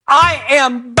I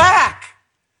am back.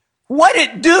 What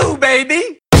it do,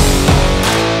 baby?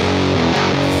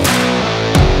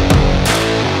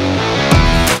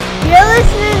 You're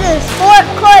listening to the Sport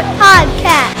Court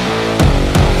Podcast.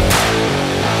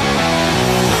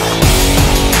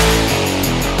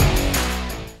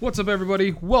 What's up,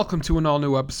 everybody? Welcome to an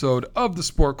all-new episode of the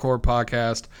Sport Court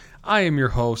Podcast. I am your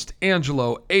host,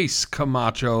 Angelo Ace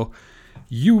Camacho.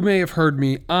 You may have heard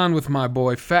me on with my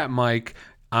boy Fat Mike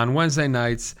on Wednesday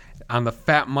nights on the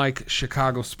Fat Mike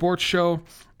Chicago Sports Show,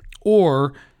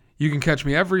 or you can catch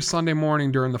me every Sunday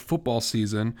morning during the football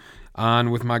season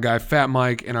on with my guy Fat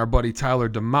Mike and our buddy Tyler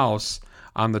DeMouse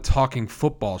on the Talking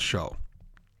Football Show.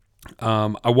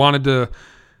 I wanted to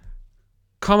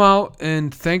come out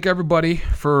and thank everybody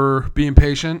for being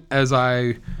patient as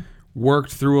I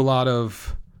worked through a lot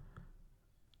of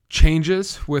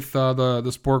changes with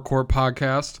the Sport Court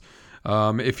Podcast.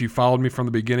 If you followed me from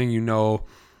the beginning, you know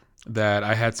that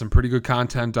I had some pretty good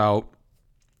content out,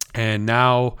 and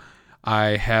now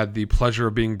I had the pleasure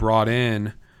of being brought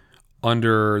in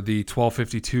under the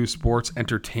 1252 Sports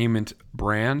Entertainment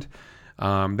brand.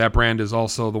 That brand is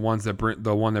also the one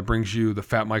that brings you the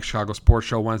Fat Mike Chicago Sports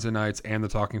Show Wednesday nights and the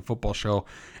Talking Football Show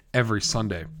every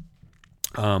Sunday.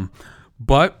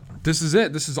 But this is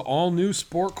it. This is all new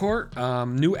Sport Court,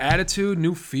 new attitude,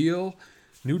 new feel,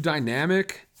 new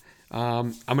dynamic.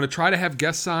 I'm going to try to have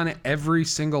guests on every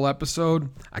single episode.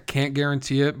 I can't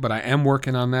guarantee it, but I am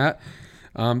working on that.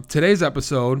 Today's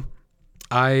episode,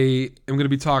 I am going to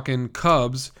be talking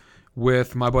Cubs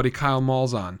with my buddy Kyle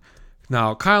Malzahn.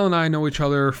 Now, Kyle and I know each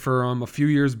other from a few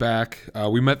years back.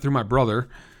 We met through my brother,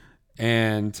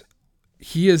 and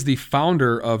he is the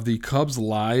founder of the Cubs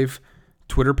Live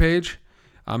Twitter page.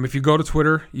 If you go to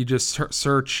Twitter, you just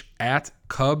search at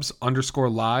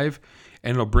Cubs_live,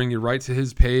 and it'll bring you right to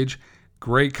his page.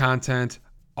 Great content,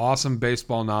 awesome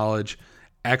baseball knowledge,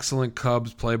 excellent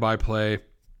Cubs play-by-play,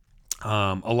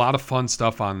 a lot of fun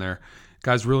stuff on there.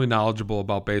 Guy's really knowledgeable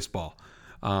about baseball.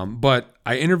 But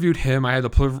I interviewed him. I had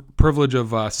the privilege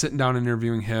of sitting down and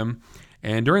interviewing him.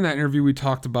 And during that interview, we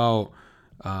talked about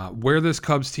where this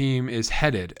Cubs team is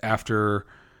headed after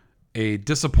a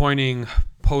disappointing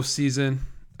postseason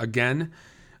again.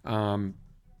 They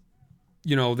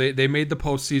made the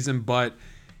postseason, but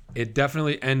it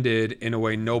definitely ended in a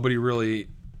way nobody really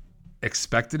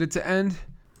expected it to end.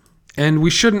 And we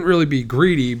shouldn't really be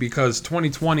greedy because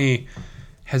 2020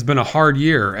 has been a hard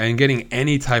year, and getting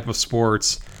any type of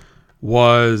sports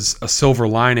was a silver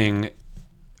lining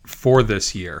for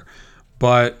this year.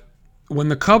 But when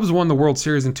the Cubs won the World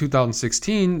Series in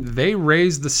 2016, they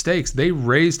raised the stakes. They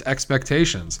raised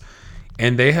expectations,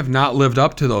 and they have not lived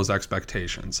up to those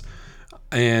expectations.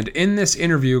 And in this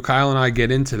interview, Kyle and I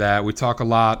get into that. We talk a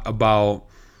lot about,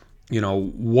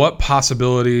 what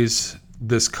possibilities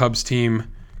this Cubs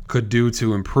team could do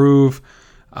to improve,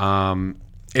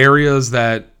 areas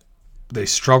that they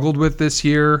struggled with this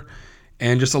year,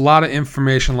 and just a lot of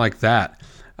information like that.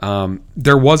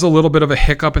 There was a little bit of a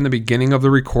hiccup in the beginning of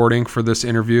the recording for this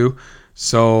interview,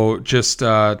 so just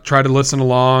try to listen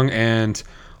along, and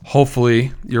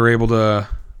hopefully you're able to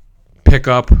pick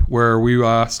up where we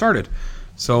started.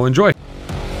 So enjoy.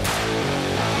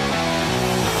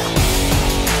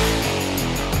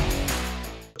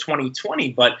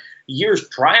 .2020, but years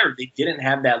prior, they didn't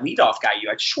have that leadoff guy. You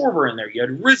had Schwarber in there. You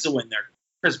had Rizzo in there.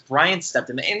 Chris Bryant stepped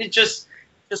in, and it just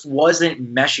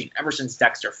wasn't meshing ever since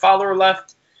Dexter Fowler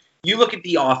left. You look at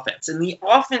the offense, and the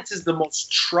offense is the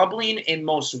most troubling and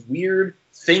most weird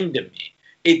thing to me.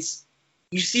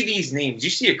 You see these names. You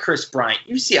see a Chris Bryant.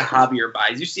 You see a Javier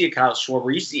Baez. You see a Kyle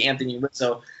Schwarber. You see Anthony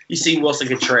Rizzo. You see Wilson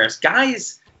Contreras.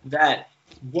 Guys that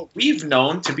what we've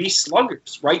known to be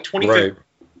sluggers, right?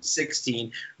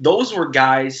 2016. Those were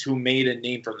guys who made a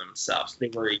name for themselves. They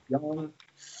were a young,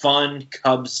 fun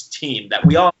Cubs team that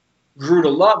we all grew to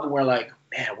love, and we're like,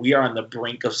 man, we are on the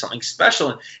brink of something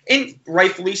special. And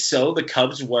rightfully so, the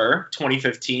Cubs were,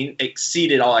 2015,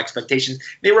 exceeded all expectations.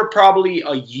 They were probably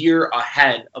a year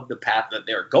ahead of the path that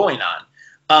they're going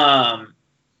on.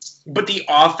 But the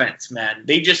offense, man,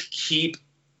 they just keep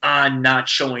on not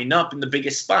showing up in the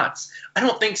biggest spots. I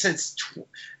don't think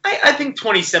I think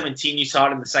 2017 you saw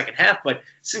it in the second half, but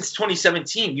since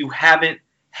 2017 you haven't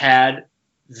had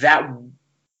that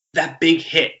big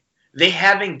hit. They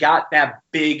haven't got that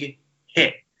big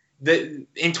hit. In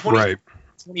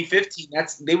 2015,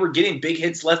 they were getting big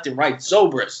hits left and right.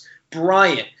 Zobrist,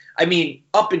 Bryant. I mean,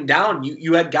 up and down.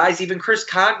 You had guys, even Chris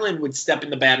Coghlan would step in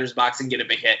the batter's box and get a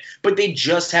big hit, but they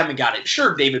just haven't got it.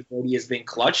 Sure, David Bote has been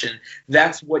clutch, and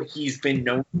that's what he's been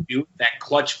known to do, that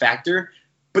clutch factor.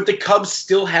 But the Cubs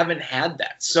still haven't had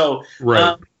that. So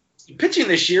pitching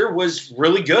this year was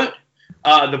really good.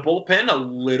 The bullpen, a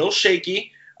little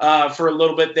shaky for a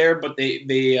little bit there, but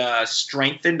they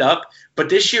strengthened up. But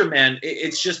this year, man,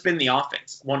 it's just been the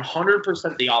offense.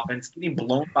 100% the offense, getting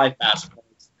blown by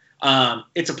fastballs.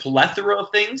 It's a plethora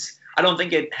of things. I don't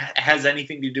think it has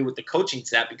anything to do with the coaching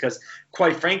staff because,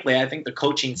 quite frankly, I think the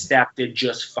coaching staff did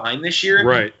just fine this year.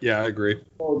 Right. Yeah, I agree.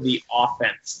 The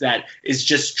offense that is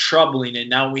just troubling. And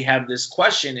now we have this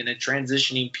question in a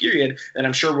transitioning period that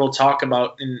I'm sure we'll talk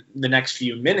about in the next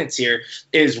few minutes here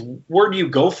is where do you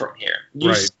go from here?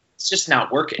 Right. It's just not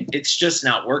working. It's just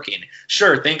not working.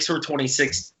 Sure, thanks for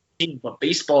 2016, but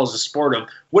baseball is a sport of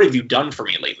what have you done for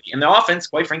me lately? And the offense,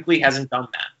 quite frankly, hasn't done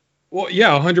that. Well,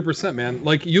 yeah, 100%, man.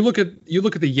 Like you look at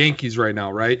the Yankees right now,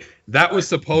 right? That was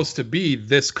supposed to be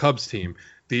this Cubs team.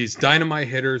 These dynamite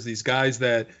hitters, these guys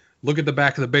that look at the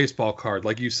back of the baseball card,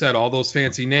 like you said, all those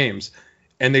fancy names,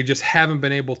 and they just haven't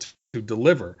been able to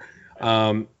deliver.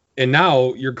 And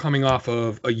now you're coming off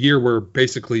of a year where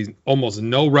basically almost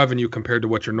no revenue compared to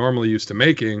what you're normally used to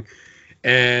making.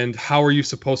 And how are you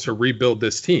supposed to rebuild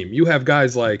this team? You have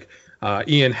guys like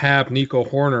Ian Happ, Nico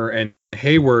Horner, and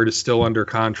Hayward is still under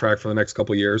contract for the next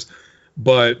couple of years,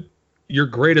 but your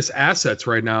greatest assets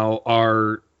right now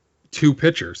are two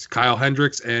pitchers, Kyle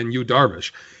Hendricks and Yu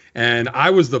Darvish. And I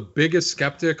was the biggest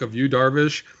skeptic of Yu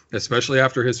Darvish, especially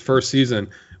after his first season.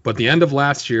 But the end of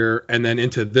last year and then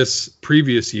into this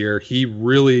previous year, he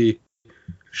really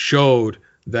showed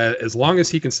that as long as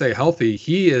he can stay healthy,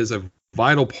 he is a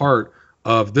vital part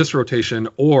of this rotation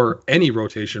or any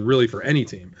rotation really for any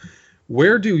team.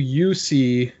 Where do you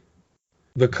see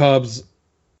the Cubs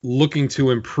looking to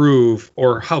improve,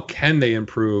 or how can they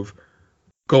improve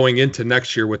going into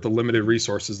next year with the limited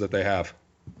resources that they have?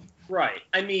 Right.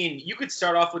 I mean, you could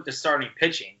start off with the starting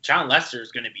pitching. John Lester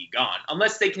is going to be gone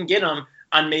unless they can get him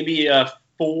on maybe a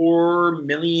 $4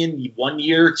 million 1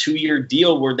 year, 2 year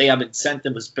deal where they have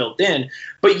incentives built in.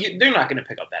 But they're not going to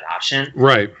pick up that option.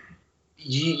 Right.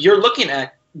 You're looking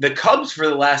at the Cubs for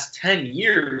the last 10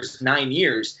 years, 9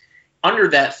 years, under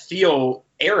that Theo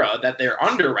era that they're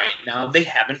under right now, they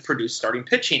haven't produced starting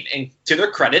pitching. And to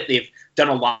their credit, they've done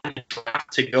a lot of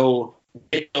draft to go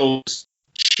get those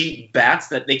cheap bats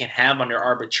that they can have under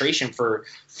arbitration for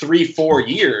 3-4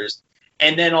 years.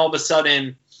 And then all of a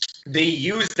sudden, they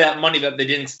use that money that they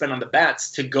didn't spend on the bats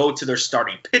to go to their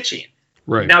starting pitching.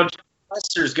 Right. Now,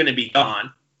 Lester is going to be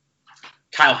gone.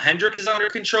 Kyle Hendrick is under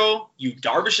control. Yu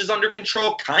Darvish is under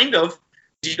control, kind of.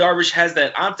 Yu Darvish has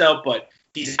that opt-out, but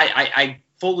I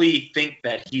fully think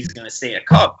that he's going to stay a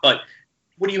Cub. But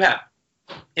what do you have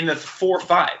in the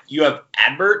 4-5? You have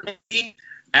Adbert, maybe,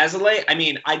 Azalea. I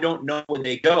mean, I don't know where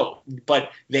they go,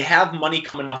 but they have money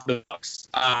coming off the books.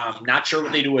 Not sure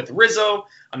what they do with Rizzo.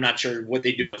 I'm not sure what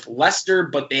they do with Lester,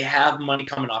 but they have money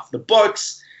coming off the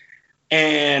books.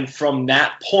 And from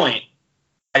that point,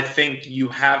 I think you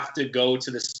have to go to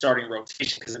the starting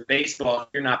rotation because in baseball, if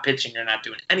you're not pitching, you're not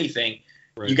doing anything.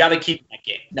 Right. You got to keep that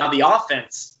game. Now, the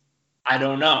offense, I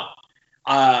don't know.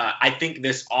 I think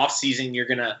this offseason you're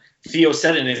going to – Theo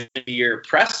said in your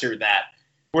presser that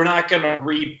we're not going to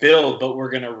rebuild, but we're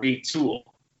going to retool.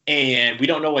 And we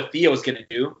don't know what Theo's going to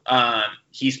do.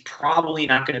 He's probably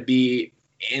not going to be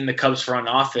in the Cubs front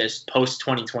office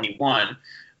post-2021.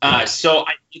 So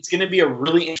it's going to be a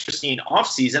really interesting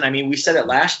offseason. I mean, we said it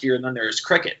last year, and then there's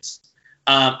crickets.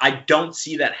 I don't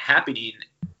see that happening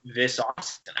this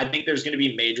offseason. I think there's going to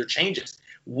be major changes.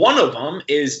 One of them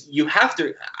is you have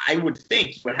to – I would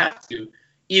think you would have to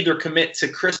either commit to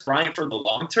Chris Bryant for the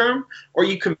long term or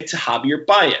you commit to Javier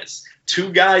Baez,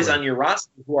 two guys on your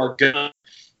roster who are going to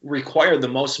require the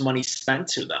most money spent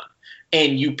to them.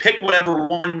 And you pick whatever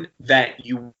one that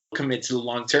you commit to the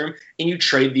long term and you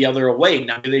trade the other away.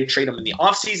 Now, do they trade them in the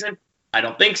offseason? I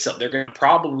don't think so. They're going to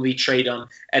probably trade them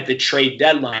at the trade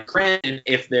deadline. Granted,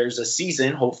 if there's a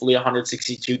season, hopefully a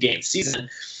 162-game season.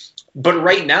 But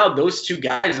right now, those two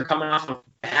guys are coming off of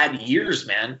bad years,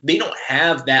 man. They don't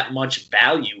have that much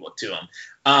value to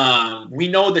them. We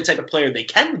know the type of player they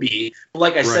can be. But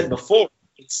like I said before,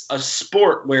 it's a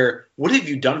sport where what have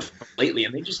you done lately?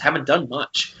 And they just haven't done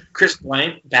much. Chris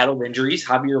Bryant battled injuries.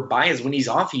 Javier Baez, when he's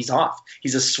off, he's off.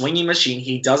 He's a swinging machine.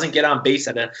 He doesn't get on base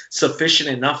at a sufficient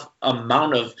enough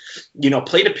amount of,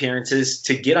 plate appearances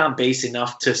to get on base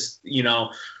enough to,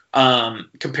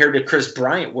 compared to Chris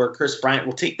Bryant, where Chris Bryant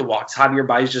will take the walks. Javier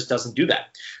Baez just doesn't do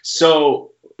that.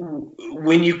 So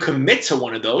when you commit to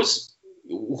one of those,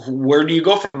 where do you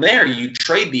go from there? You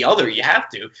trade the other. You have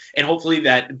to. And hopefully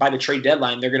that by the trade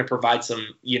deadline, they're going to provide some,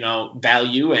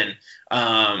 value. And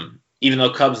even though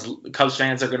Cubs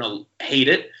fans are going to hate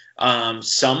it,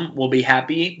 some will be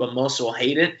happy, but most will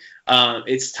hate it.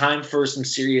 It's time for some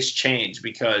serious change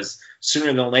because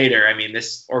sooner than later, I mean,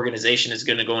 this organization is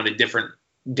going to go in a different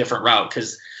route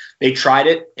because they tried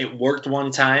it. It worked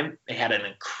one time. They had an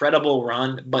incredible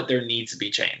run, but there needs to be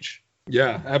change.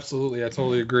 Yeah, absolutely. I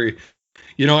totally agree.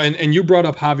 And you brought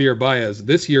up Javier Baez.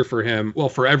 This year for him, well,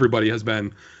 for everybody, has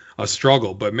been a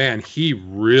struggle. But, man, he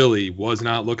really was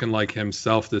not looking like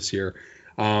himself this year.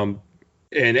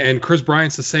 And Chris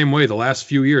Bryant's the same way the last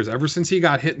few years. Ever since he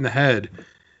got hit in the head,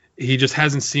 he just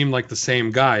hasn't seemed like the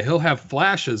same guy. He'll have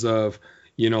flashes of,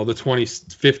 the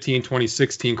 2015,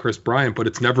 2016 Chris Bryant, but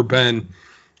it's never been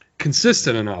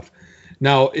consistent enough.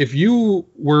 Now, if you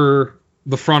were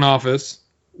the front office,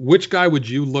 which guy would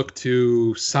you look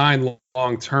to sign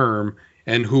long term,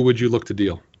 and who would you look to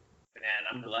deal? Man,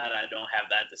 I'm glad I don't have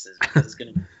that decision. It's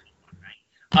going to be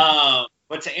right.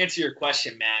 But to answer your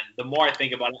question, man, the more I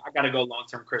think about it, I got to go long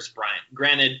term Chris Bryant.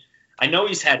 Granted, I know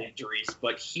he's had injuries,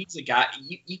 but he's a guy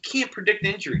you can't predict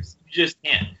injuries. You just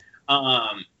can't.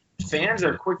 Fans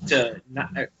are quick to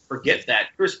not forget that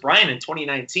Chris Bryant in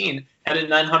 2019 had a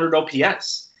 900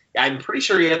 OPS. I'm pretty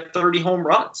sure he had 30 home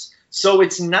runs. So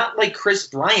it's not like Chris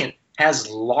Bryant has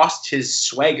lost his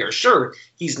swagger. Sure,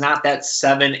 he's not that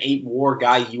 7-8 WAR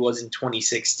guy he was in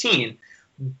 2016,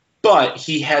 but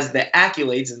he has the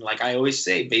accolades. And like I always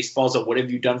say, baseball's a what have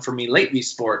you done for me lately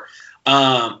sport.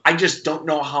 I just don't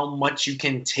know how much you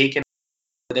can take in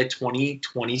the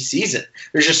 2020 season.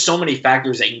 There's just so many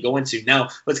factors that you can go into. Now,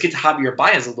 let's get to Javier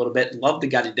Baez a little bit. Love the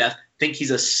guy to death. Think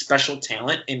he's a special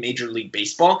talent in Major League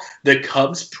Baseball. The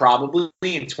Cubs probably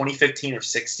in 2015 or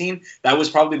 16, that was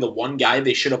probably the one guy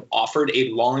they should have offered a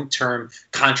long-term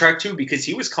contract to because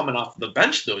he was coming off the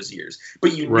bench those years.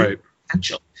 But you knew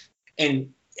potential.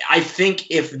 And I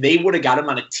think if they would have got him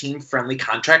on a team-friendly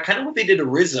contract, kind of what they did to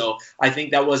Rizzo, I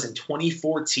think that was in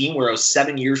 2014, where it was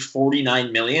 7 years,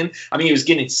 $49 million. I mean, he was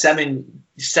getting $7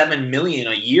 million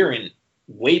a year and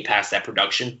way past that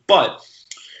production. But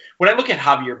when I look at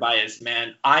Javier Baez,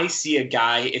 man, I see a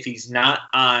guy, if he's not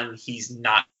on, he's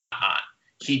not on.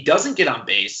 He doesn't get on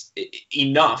base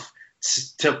enough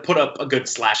to put up a good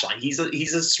slash line. He's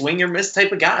a swing or miss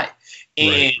type of guy.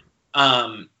 And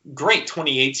great.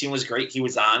 2018 was great. He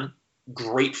was on.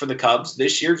 Great for the Cubs.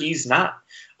 This year, he's not.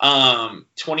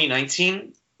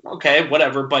 2019, okay,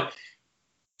 whatever. But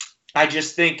I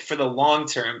just think for the long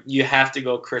term, you have to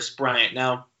go Chris Bryant.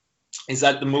 Now, is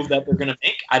that the move that they're going to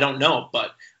make? I don't know.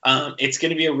 But it's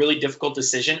going to be a really difficult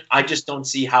decision. I just don't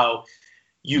see how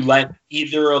you let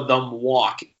either of them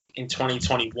walk in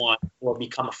 2021 or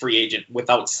become a free agent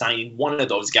without signing one of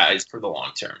those guys for the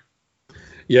long term.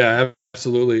 Yeah,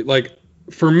 absolutely. Like,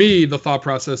 for me, the thought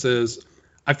process is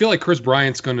I feel like Chris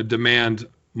Bryant's going to demand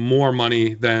more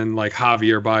money than like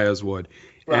Javier Baez would.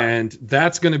 Right. And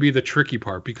that's going to be the tricky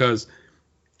part because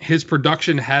his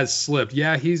production has slipped.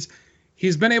 Yeah, he's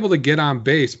been able to get on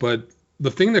base, but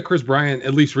the thing that Chris Bryant,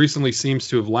 at least recently, seems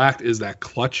to have lacked is that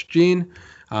clutch gene.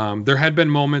 There had been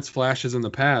moments, flashes in the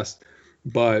past,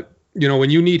 but when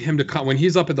you need him to come, when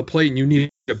he's up at the plate and you need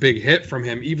a big hit from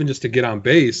him, even just to get on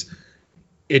base,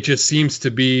 it just seems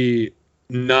to be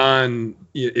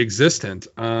non-existent.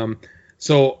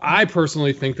 So I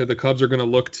personally think that the Cubs are going to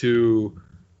look to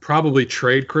probably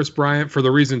trade Chris Bryant for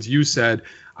the reasons you said.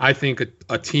 I think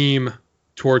a team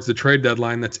towards the trade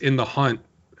deadline that's in the hunt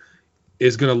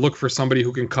is going to look for somebody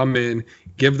who can come in,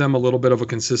 give them a little bit of a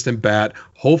consistent bat.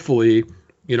 Hopefully,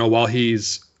 while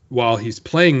he's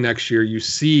playing next year, you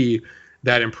see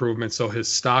that improvement so his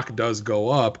stock does go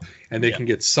up and they can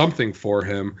get something for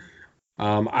him.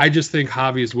 I just think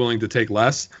Javi is willing to take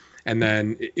less. And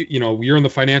then, you're in the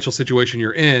financial situation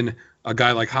you're in. A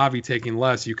guy like Javi taking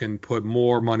less, you can put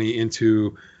more money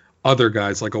into other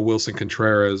guys like a Wilson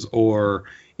Contreras, or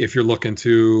if you're looking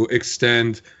to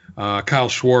extend Kyle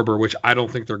Schwarber, which I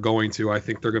don't think they're going to. I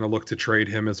think they're going to look to trade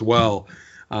him as well.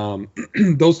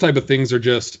 Those type of things are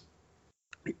just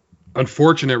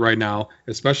unfortunate right now,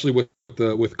 especially with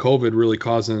COVID really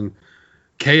causing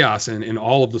chaos in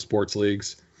all of the sports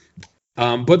leagues.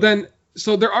 But then,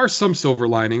 so there are some silver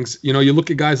linings. You look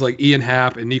at guys like Ian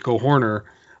Happ and Nico Horner.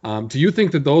 Do you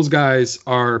think that those guys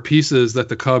are pieces that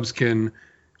the Cubs can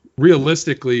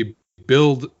realistically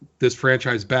build this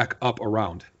franchise back up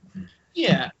around?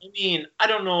 Yeah, I mean, I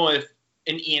don't know if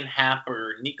an Ian Happ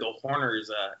or Nico Horner is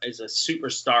a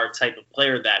superstar type of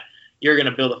player that you're going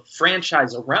to build a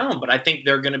franchise around, but I think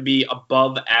they're going to be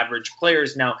above average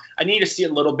players. Now, I need to see a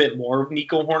little bit more of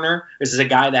Nico Horner. This is a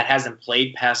guy that hasn't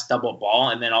played past double ball,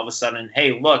 and then all of a sudden,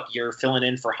 hey, look, you're filling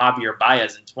in for Javier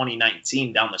Baez in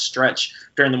 2019 down the stretch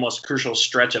during the most crucial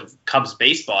stretch of Cubs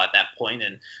baseball at that point,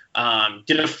 and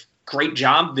did a great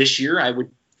job this year. I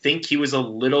would think he was a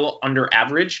little under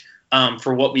average.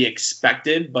 for what we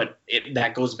expected, but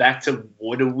that goes back to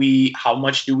how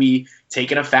much do we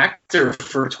take in a factor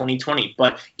for 2020?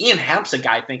 But Ian Happ's a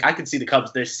guy I think I could see the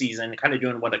Cubs this season kind of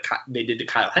doing what they did to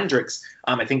Kyle Hendricks.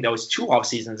 I think that was 2 off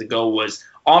seasons ago, was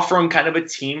offer him kind of a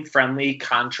team-friendly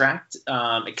contract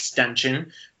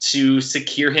extension to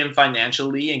secure him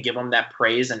financially and give him that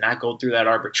praise and not go through that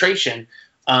arbitration.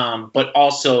 But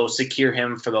also secure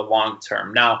him for the long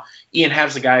term. Now, Ian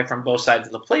Happ's a guy from both sides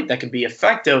of the plate that can be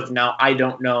effective. Now, I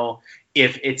don't know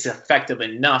if it's effective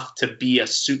enough to be a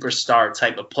superstar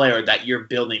type of player that you're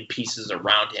building pieces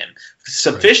around him.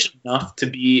 Sufficient enough to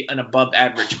be an above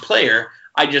average player.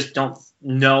 I just don't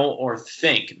know or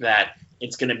think that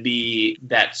it's going to be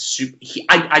that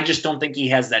I just don't think he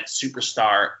has that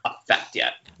superstar effect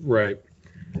yet. Right.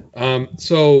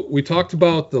 So we talked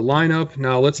about the lineup.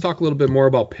 Now let's talk a little bit more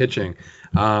about pitching.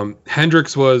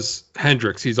 Hendricks was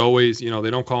Hendricks. He's always, they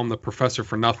don't call him the professor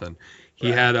for nothing. He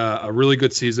had a really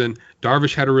good season.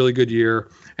 Darvish had a really good year.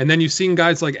 And then you've seen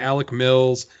guys like Alec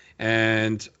Mills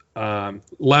and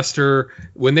Lester.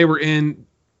 When they were in,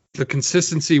 the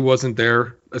consistency wasn't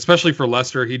there, especially for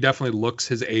Lester. He definitely looks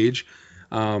his age.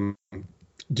 Do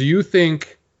you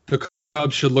think the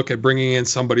Cubs should look at bringing in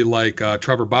somebody like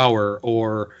Trevor Bauer,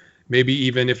 or maybe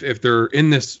even if they're in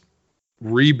this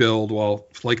rebuild, well,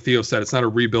 like Theo said, it's not a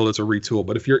rebuild, it's a retool.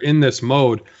 But if you're in this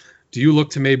mode, do you look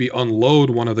to maybe unload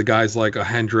one of the guys like a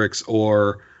Hendricks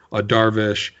or a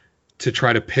Darvish to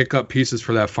try to pick up pieces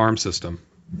for that farm system?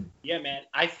 Yeah, man.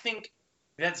 I think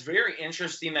that's very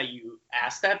interesting that you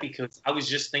asked that, because I was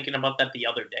just thinking about that the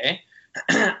other day.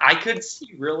 I could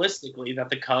see realistically that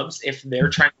the Cubs, if they're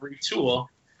trying to retool,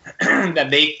 that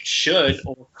they should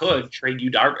or could trade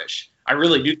you Darvish. I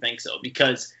really do think so,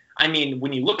 because, I mean,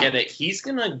 when you look at it, he's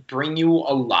going to bring you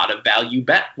a lot of value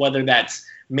back, whether that's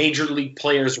major league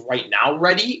players right now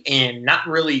ready and not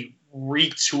really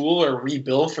retool or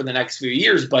rebuild for the next few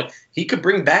years, but he could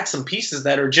bring back some pieces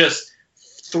that are just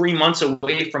 3 months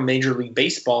away from Major League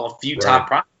Baseball, a few top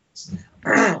prospects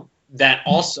that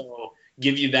also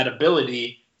give you that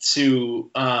ability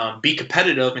to be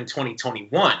competitive in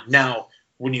 2021. Now,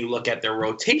 when you look at their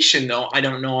rotation, though, I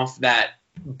don't know if that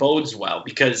bodes well,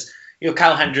 because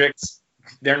Kyle Hendricks,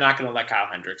 they're not going to let Kyle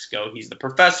Hendricks go. He's the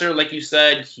professor, like you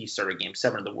said. He started Game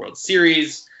 7 of the World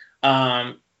Series.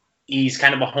 He's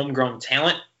kind of a homegrown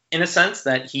talent in a sense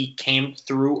that he came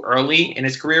through early in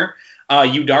his career.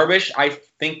 Yu Darvish, I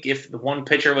think if the one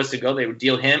pitcher was to go, they would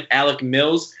deal him. Alec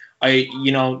Mills,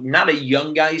 not a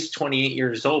young guy. He's 28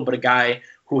 years old, but a guy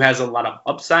who has a lot of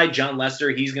upside. John Lester,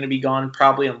 he's going to be gone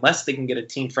probably unless they can get a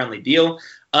team-friendly deal.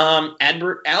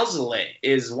 Adbert Alzolay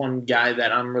is one guy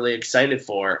that I'm really excited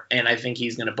for, and I think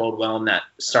he's going to bode well in that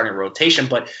starting rotation.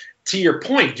 But to your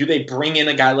point, do they bring in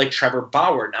a guy like Trevor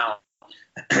Bauer now?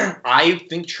 I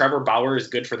think Trevor Bauer is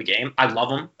good for the game. I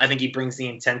love him. I think he brings the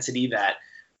intensity that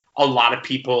a lot of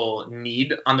people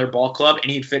need on their ball club, and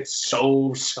he fits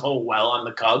so well on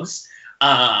the Cubs.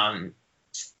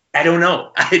 I don't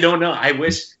know. I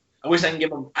wish I can give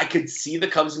them. I could see the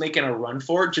Cubs making a run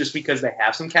for it just because they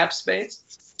have some cap space.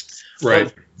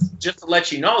 Right. But just to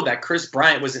let you know that Chris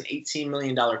Bryant was an $18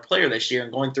 million player this year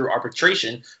and going through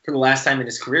arbitration for the last time in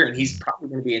his career, and he's probably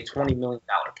going to be a $20 million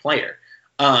player.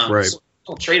 Right. So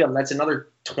I'll trade him. That's another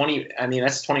 20. I mean,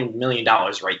 that's $20 million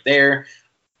right there.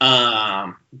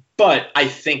 But I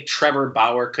think Trevor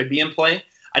Bauer could be in play.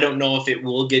 I don't know if it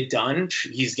will get done.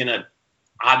 He's going to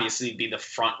obviously be the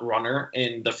front runner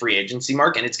in the free agency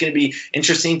market. And it's going to be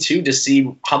interesting, too, to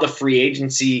see how the free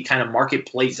agency kind of market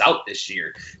plays out this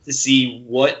year, to see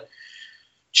what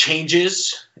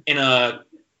changes in a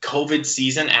COVID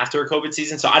season, after a COVID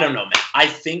season. So I don't know, man. I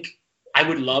think I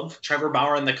would love Trevor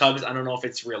Bauer and the Cubs. I don't know if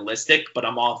it's realistic, but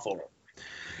I'm all for it.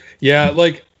 Yeah,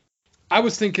 like I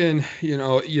was thinking,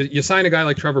 you sign a guy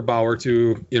like Trevor Bauer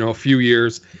to, a few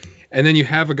years, and then you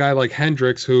have a guy like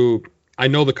Hendricks who – I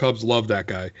know the Cubs love that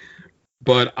guy,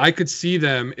 but I could see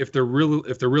them, if they're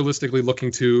realistically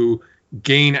looking to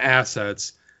gain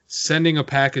assets, sending a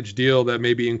package deal that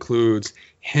maybe includes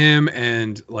him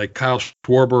and like Kyle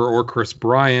Schwarber or Chris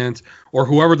Bryant or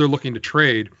whoever they're looking to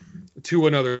trade to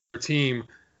another team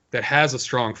that has a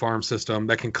strong farm system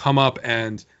that can come up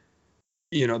and,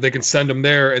 they can send them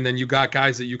there, and then you got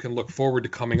guys that you can look forward to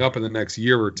coming up in the next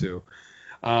year or two.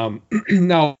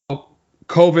 Now,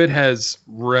 COVID has,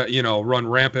 run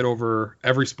rampant over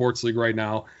every sports league right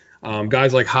now.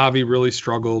 Guys like Javi really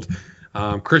struggled.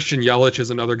 Christian Yelich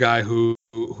is another guy who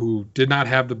did not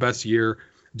have the best year.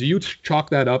 Do you chalk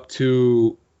that up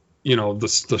to,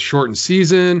 the shortened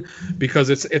season? Because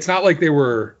it's not like they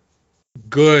were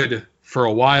good for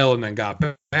a while and then got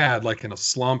bad, like in a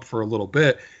slump for a little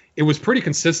bit. it was pretty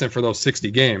consistent for those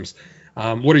 60 games.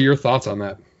 What are your thoughts on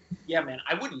that? Yeah, man,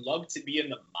 I would love to be in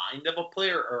the mind of a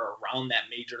player or around that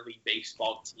Major League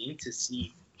Baseball team to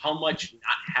see how much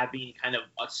not having kind of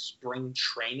a spring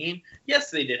training.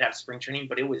 Yes, they did have spring training,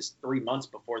 but it was 3 months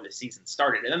before the season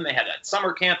started. And then they had that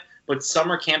summer camp, but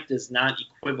summer camp does not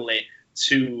equivalent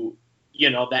to,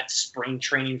 that spring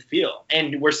training feel.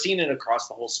 And we're seeing it across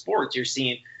the whole sport. You're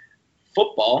seeing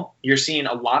football, you're seeing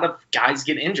a lot of guys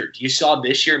get injured. You saw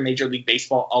this year in Major League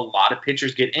Baseball, a lot of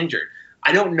pitchers get injured.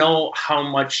 I don't know how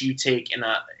much you take in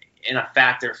a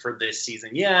factor for this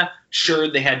season. Yeah,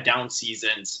 sure, they had down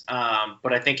seasons,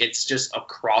 but I think it's just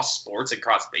across sports,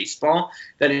 across baseball,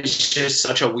 that it's just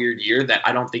such a weird year that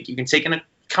I don't think you can take into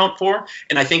account for.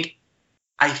 And I think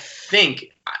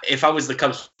if I was the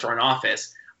Cubs front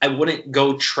office, I wouldn't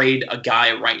go trade a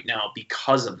guy right now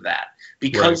because of that.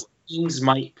 Because teams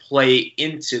might play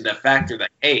into the factor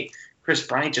that, hey, Kris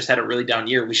Bryant just had a really down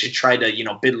year. We should try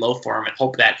to, bid low for him and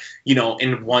hope that,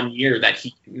 in 1 year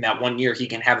he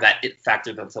can have that it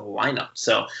factor that's the lineup.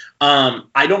 So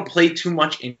I don't play too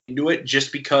much into it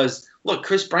just because, look,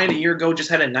 Kris Bryant a year ago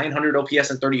just had a 900 OPS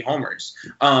and 30 homers.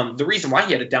 The reason why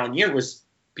he had a down year was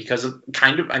because of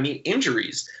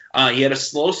injuries. He had a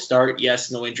slow start,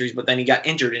 yes, no injuries, but then he got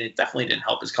injured and it definitely didn't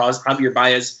help his cause. Javier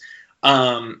Baez,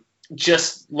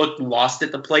 just looked lost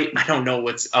at the plate. I don't know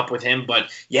what's up with him, but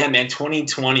yeah, man,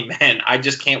 2020, man, I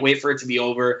just can't wait for it to be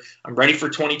over. I'm ready for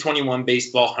 2021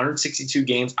 baseball, 162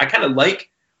 games. I kind of like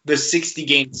the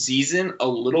 60-game season a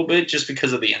little bit just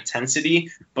because of the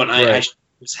intensity, but I sure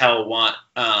as hell want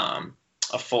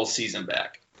a full season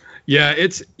back. Yeah,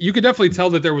 you could definitely tell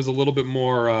that there was a little bit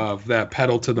more of that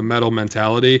pedal to the metal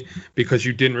mentality because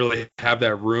you didn't really have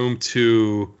that room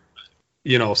to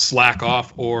slack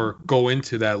off or go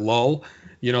into that lull,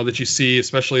 that you see,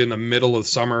 especially in the middle of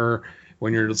summer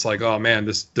when you're just like, oh man,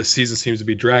 this season seems to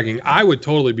be dragging. I would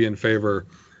totally be in favor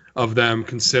of them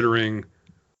considering,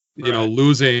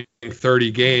 losing 30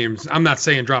 games. I'm not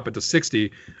saying drop it to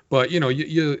 60, but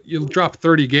you drop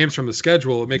 30 games from the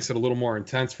schedule. It makes it a little more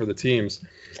intense for the teams.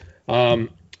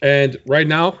 And right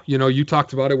now, you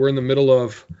talked about it. We're in the middle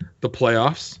of the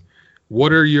playoffs.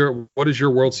 What is your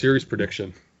World Series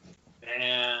prediction?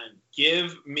 And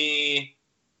give me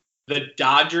the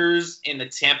Dodgers and the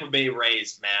Tampa Bay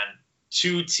Rays, man.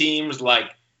 Two teams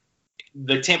like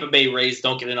the Tampa Bay Rays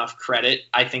don't get enough credit.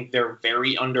 I think they're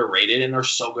very underrated and they're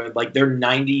so good. Like their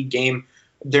 90 game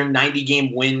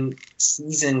win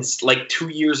seasons like 2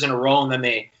 years in a row, and then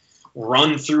they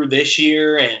run through this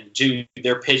year, and dude,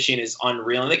 their pitching is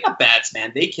unreal. And they got bats,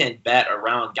 man. They can bat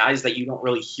around guys that you don't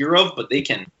really hear of, but they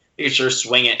can sure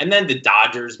swing it. And then the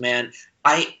Dodgers, man.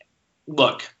 I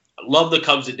love the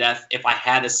Cubs to death. If I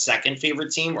had a second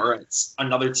favorite team or it's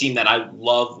another team that I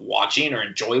love watching or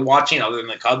enjoy watching other than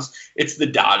the Cubs, it's the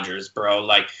Dodgers, bro.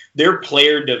 Like their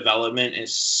player development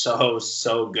is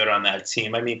so good on that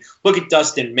team. I mean, look at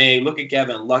Dustin May, look at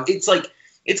Gavin Lux.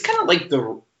 It's kind of like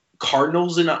the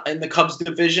Cardinals in the Cubs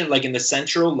division, like in the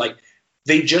Central. Like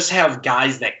they just have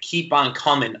guys that keep on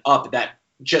coming up that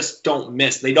just don't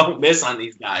miss. They don't miss on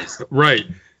these guys. Right.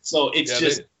 So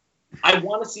it's I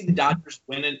want to see the Dodgers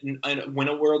win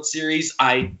a World Series.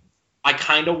 I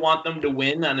kind of want them to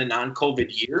win on a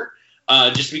non-COVID year,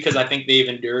 just because I think they've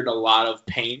endured a lot of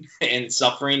pain and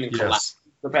suffering and collapse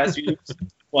the past few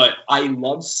years. But I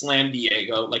love Slam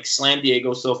Diego. Like Slam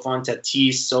Diego, so fun.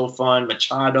 Tatis, so fun.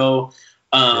 Machado.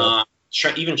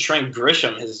 Even Trent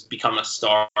Grisham has become a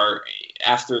star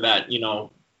after that,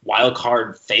 wild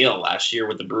card fail last year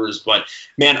with the Brewers. But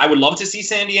man, I would love to see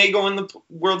San Diego in the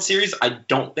World Series. I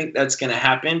don't think that's going to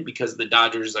happen because the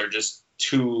Dodgers are just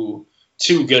too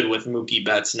good with Mookie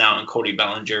Betts now and Cody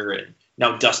Bellinger and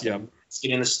now Dustin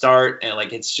getting the start, and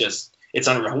like it's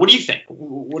unreal. What do you think?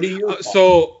 What are your thoughts?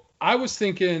 So I was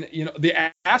thinking,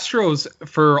 the Astros,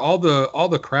 for all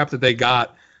the crap that they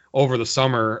got over the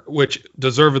summer, which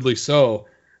deservedly so,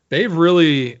 they've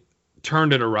really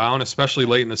turned it around, especially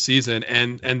late in the season,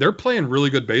 and they're playing really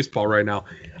good baseball right now.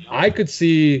 I could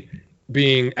see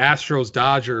being Astros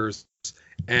Dodgers,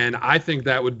 and I think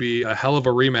that would be a hell of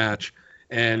a rematch.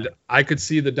 And I could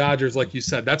see the Dodgers, like you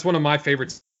said, that's one of my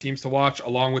favorite teams to watch,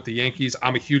 along with the Yankees.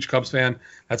 I'm a huge Cubs fan.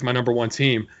 That's my number one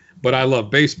team. But I love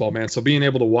baseball, man. So being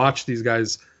able to watch these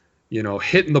guys,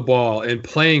 hitting the ball and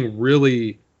playing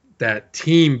really that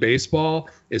team baseball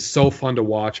is so fun to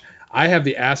watch. I have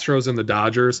the Astros and the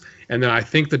Dodgers, and then I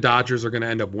think the Dodgers are going to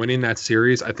end up winning that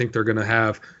series. I think they're going to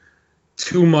have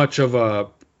too much of a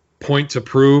point to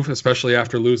prove, especially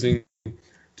after losing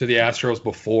to the Astros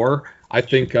before. I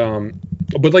think,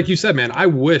 but like you said, man, I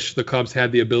wish the Cubs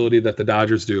had the ability that the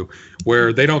Dodgers do,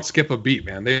 where they don't skip a beat,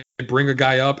 man. They bring a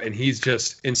guy up and he's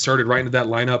just inserted right into that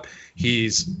lineup.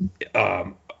 He's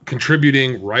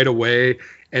contributing right away.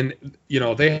 And,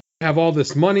 they have all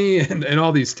this money and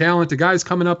all these talented guys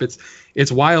coming up.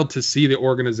 It's wild to see the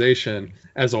organization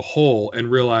as a whole and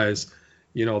realize,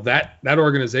 that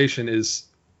organization is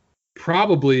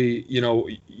probably,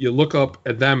 you look up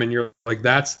at them and you're like,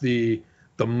 that's the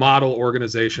model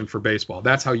organization for baseball.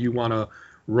 That's how you want to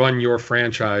run your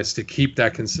franchise to keep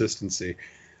that consistency.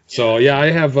 So,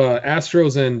 I have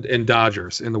Astros and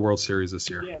Dodgers in the World Series this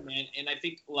year. Yeah, man. And I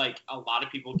think, a lot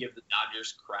of people give the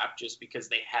Dodgers crap just because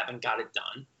they haven't got it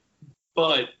done.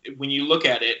 But when you look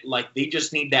at it, they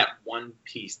just need that one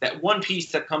piece that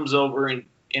comes over and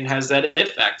has that it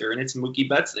factor, and it's Mookie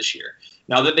Betts this year.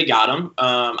 Now that they got him,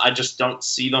 I just don't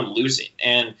see them losing.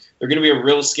 And they're going to be a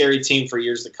real scary team for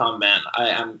years to come, man.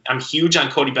 I'm huge on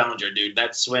Cody Bellinger, dude.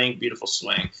 That swing, beautiful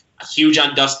swing. Huge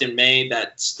on Dustin May,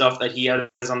 that stuff that he has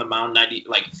on the mound.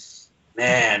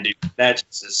 Man, dude, that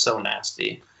just is so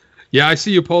nasty. Yeah, I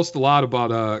see you post a lot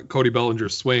about Cody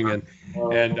Bellinger's swing, and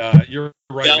you're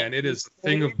right, man. It is a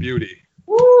thing of beauty.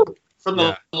 Woo! From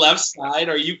the left side,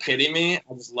 are you kidding me?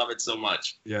 I just love it so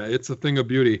much. Yeah, it's a thing of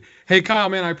beauty. Hey, Kyle,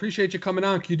 man, I appreciate you coming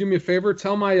on. Can you do me a favor?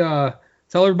 Tell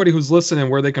everybody who's listening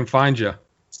where they can find you.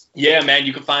 Yeah, man,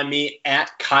 you can find me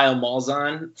at Kyle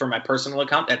Malzahn for my personal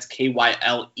account. That's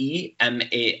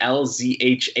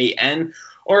KYLEMALZHAN.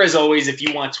 Or as always, if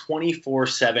you want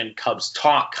 24/7 Cubs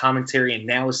talk, commentary,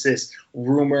 analysis,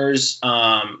 rumors,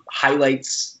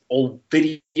 highlights, old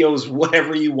videos,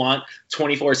 whatever you want,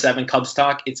 24/7 Cubs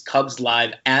talk, it's Cubs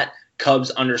Live at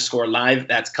Cubs_live.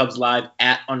 That's Cubs Live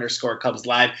at _Cubs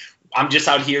Live. I'm just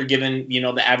out here giving,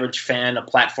 the average fan a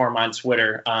platform on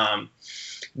Twitter.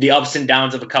 The ups and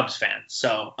downs of a Cubs fan.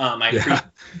 So I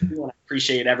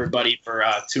appreciate everybody for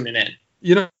tuning in.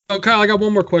 Kyle, I got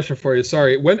one more question for you.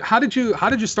 Sorry. How did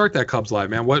you start that Cubs Live,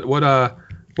 man?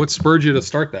 What spurred you to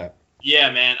start that?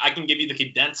 Yeah, man, I can give you the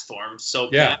condensed form. So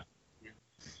yeah.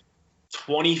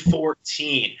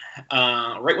 2014,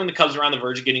 right when the Cubs were on the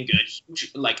verge of getting good,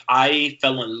 I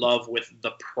fell in love with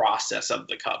the process of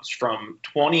the Cubs. From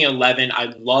 2011,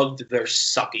 I loved their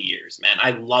sucky years, man.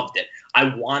 I loved it.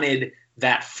 I wanted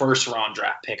that first round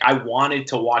draft pick. I wanted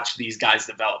to watch these guys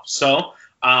develop. So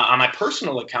on my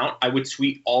personal account, I would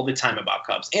tweet all the time about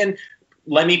Cubs. And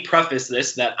let me preface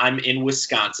this that I'm in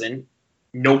Wisconsin.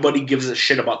 Nobody gives a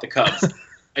shit about the Cubs.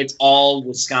 It's all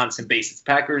Wisconsin-based. It's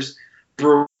Packers,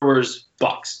 Brewers,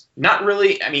 Bucks. Not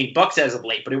really. I mean, Bucks as of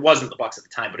late, but it wasn't the Bucks at the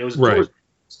time. But it was Brewers.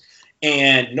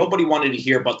 And nobody wanted to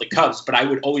hear about the Cubs. But I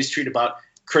would always tweet about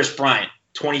Chris Bryant,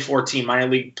 2014 minor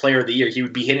league player of the year. He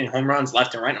would be hitting home runs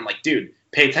left and right. I'm like, dude,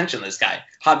 pay attention to this guy.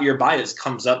 Javier Baez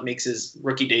comes up, makes his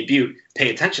rookie debut. Pay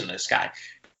attention to this guy.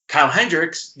 Kyle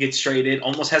Hendricks gets traded,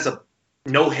 almost has a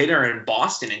no-hitter in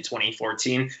Boston in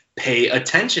 2014. Pay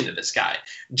attention to this guy.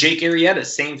 Jake Arrieta,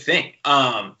 same thing.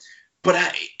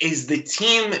 But as the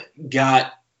team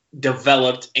got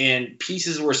developed and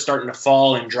pieces were starting to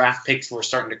fall and draft picks were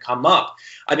starting to come up,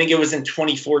 I think it was in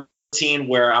 2014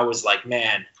 where I was like,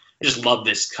 man, I just love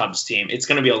this Cubs team. It's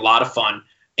going to be a lot of fun.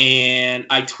 And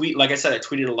I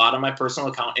tweeted a lot on my personal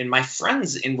account. And my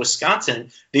friends in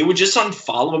Wisconsin, they would just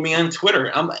unfollow me on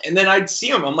Twitter. And then I'd see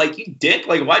them. I'm like, you dick.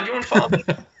 Why'd you unfollow me?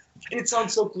 And it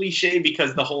sounds so cliche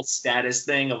because the whole status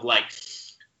thing of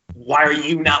why are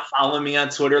you not following me on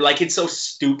Twitter? It's so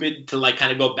stupid to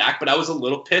kind of go back. But I was a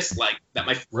little pissed that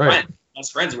my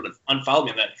best friends would have unfollowed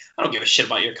me. And that I don't give a shit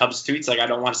about your Cubs tweets. I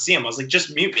don't want to see them. I was like,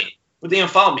 just mute me. But they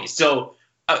unfollowed me. So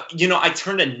I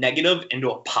turned a negative into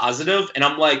a positive, and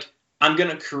I'm like, I'm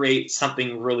going to create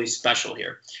something really special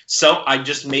here. So I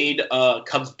just made a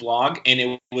Cubs blog, and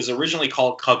it was originally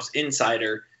called Cubs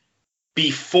Insider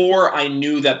before I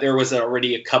knew that there was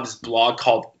already a Cubs blog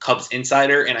called Cubs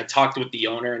Insider, and I talked with the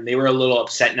owner, and they were a little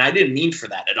upset, and I didn't mean for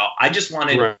that at all. I just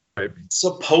wanted to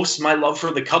post my love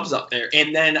for the Cubs up there,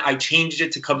 and then I changed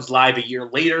it to Cubs Live a year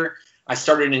later. I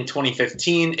started in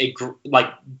 2015,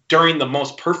 during the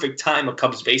most perfect time of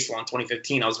Cubs baseball in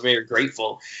 2015. I was very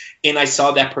grateful. And I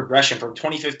saw that progression from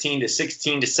 2015 to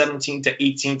 16 to 17 to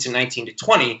 18 to 19 to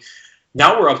 20.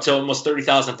 Now we're up to almost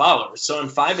 30,000 followers. So in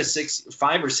 5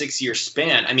 or 6 year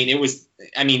span,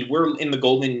 we're in the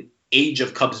golden age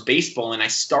of Cubs baseball. And I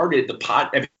started the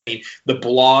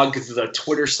blog, the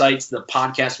Twitter sites, the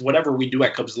podcast, whatever we do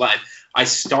at Cubs Live. I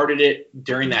started it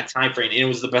during that time frame, and it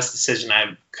was the best decision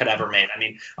I could ever made.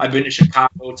 I've been to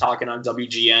Chicago talking on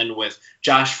WGN with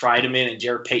Josh Friedemann and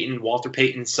Jared Payton, Walter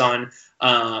Payton's son.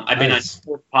 I've been on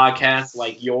sports podcasts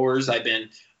like yours. I've been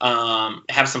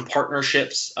have some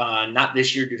partnerships, not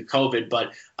this year due to COVID,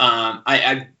 but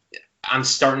I I'm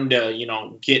starting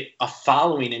to, get a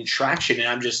following and traction, and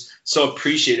I'm just so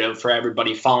appreciative for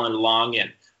everybody following along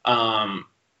and,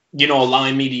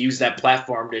 allowing me to use that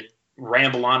platform to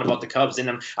ramble on about the Cubs.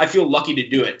 And I feel lucky to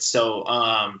do it. So,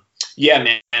 yeah,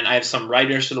 man, I have some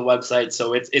writers for the website,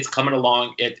 so it's coming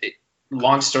along.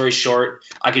 Long story short,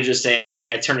 I could just say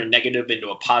I turned a negative into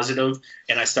a positive,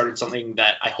 and I started something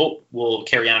that I hope will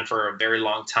carry on for a very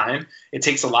long time. It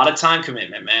takes a lot of time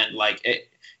commitment, man. Like,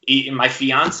 my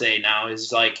fiance now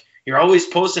is like, you're always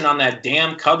posting on that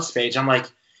damn Cubs page. I'm like,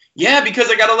 yeah, because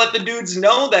I got to let the dudes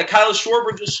know that Kyle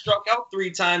Schwarber just struck out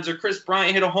 3 times or Chris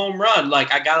Bryant hit a home run.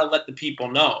 Like, I got to let the people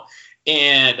know.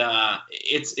 And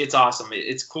it's awesome.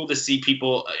 It's cool to see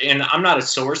people. And I'm not a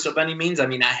source of any means. I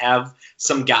mean, I have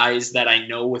some guys that I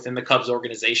know within the Cubs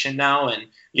organization now, and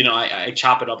I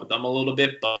chop it up with them a little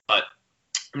bit. But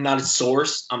I'm not a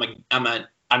source. I'm an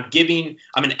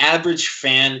average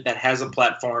fan that has a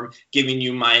platform giving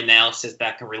you my analysis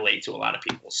that can relate to a lot of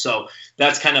people. So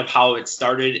that's kind of how it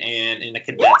started, and in a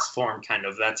condensed form, kind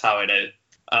of that's how it is.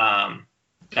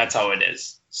 That's how it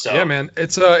is. So yeah, man,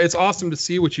 it's awesome to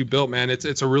see what you built, man.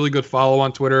 It's a really good follow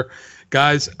on Twitter,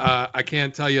 guys. I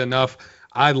can't tell you enough.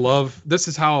 This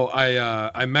is how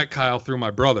I met Kyle through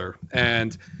my brother,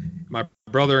 and my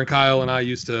brother and Kyle and I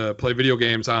used to play video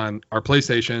games on our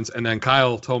PlayStations, and then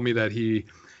Kyle told me that he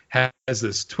has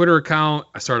this Twitter account.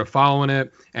 I started following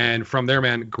it, and from there,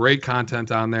 man, great content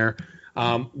on there.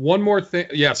 One more thing,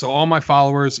 yeah. So all my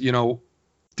followers,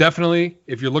 definitely,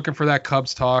 if you're looking for that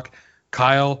Cubs talk,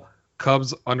 Kyle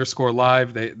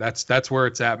Cubs_live. That's where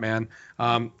it's at, man.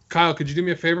 Kyle, could you do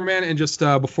me a favor, man? And just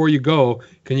before you go,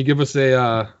 can you give us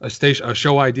a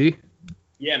show ID?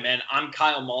 Yeah, man. I'm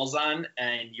Kyle Malzahn,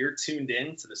 and you're tuned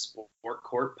in to the Sport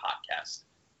Court Podcast.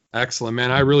 Excellent,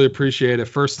 man. I really appreciate it.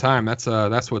 First time. That's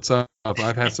what's up.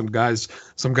 I've had some guys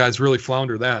really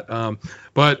flounder that.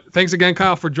 But thanks again,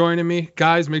 Kyle, for joining me.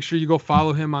 Guys, make sure you go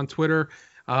follow him on Twitter.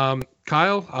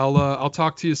 Kyle, I'll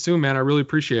talk to you soon, man. I really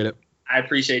appreciate it. I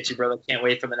appreciate you, brother. Can't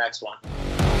wait for the next one.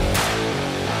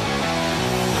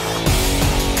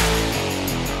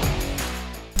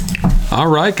 All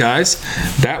right, guys.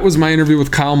 That was my interview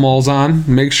with Kyle Malzahn.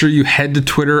 Make sure you head to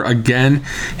Twitter again.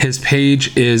 His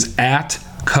page is at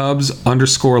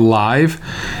Cubs_live.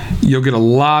 You'll get a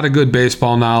lot of good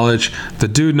baseball knowledge. The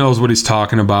dude knows what he's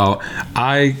talking about.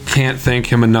 I can't thank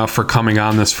him enough for coming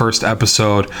on this first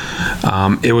episode.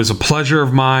 It was a pleasure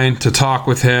of mine to talk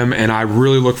with him, and I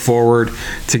really look forward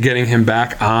to getting him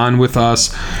back on with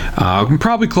us.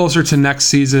 Probably closer to next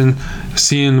season,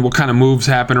 seeing what kind of moves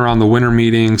happen around the winter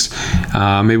meetings.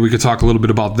 Maybe we could talk a little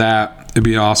bit about that. It'd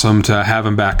be awesome to have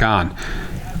him back on.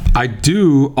 I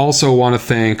do also want to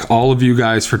thank all of you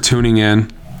guys for tuning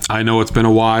in. I know it's been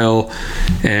a while,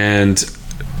 and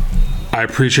I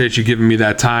appreciate you giving me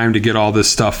that time to get all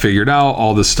this stuff figured out,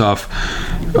 all this stuff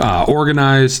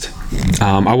organized.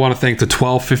 I want to thank the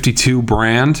 1252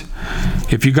 brand.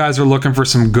 If you guys are looking for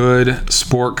some good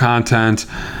sport content,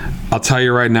 I'll tell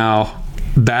you right now,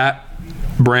 that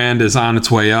brand is on its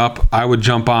way up. I would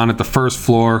jump on at the first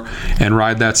floor and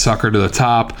ride that sucker to the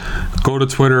top. Go to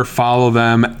Twitter, follow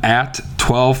them at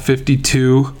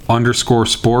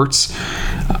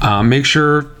 1252_sports. Make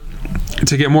sure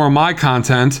to get more of my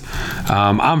content.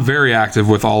 I'm very active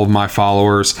with all of my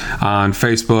followers on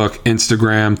Facebook,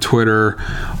 Instagram, Twitter,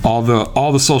 all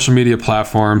the social media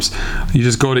platforms. You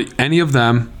just go to any of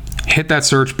them, hit that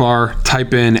search bar,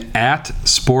 type in at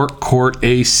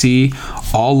SportCourtAC,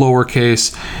 all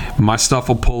lowercase. My stuff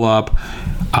will pull up.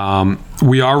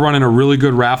 We are running a really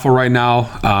good raffle right now.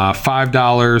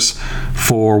 $5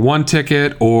 for one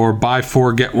ticket, or buy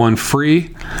 4 get 1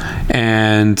 free,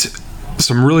 and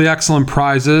some really excellent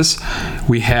prizes.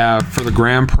 We have, for the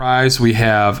grand prize, we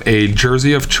have a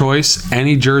jersey of choice,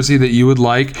 any jersey that you would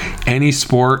like, any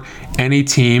sport, any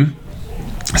team.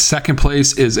 Second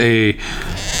place is a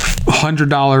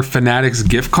 $100 Fanatics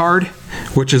gift card,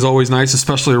 which is always nice,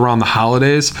 especially around the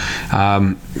holidays.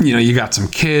 You got some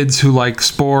kids who like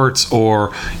sports,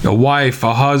 or a wife,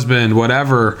 a husband,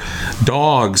 whatever,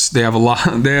 dogs. They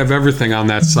have everything on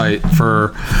that site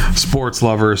for sports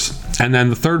lovers. And then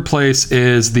the third place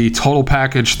is the Total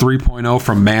Package 3.0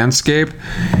 from Manscaped.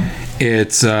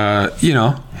 It's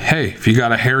hey, if you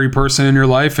got a hairy person in your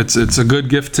life, it's a good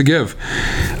gift to give.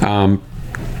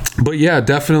 But yeah,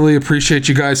 definitely appreciate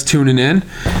you guys tuning in.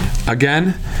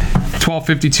 Again,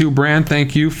 1252 brand,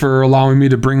 thank you for allowing me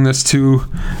to bring this to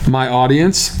my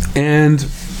audience. And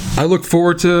I look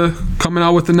forward to coming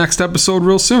out with the next episode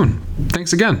real soon.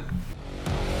 Thanks again.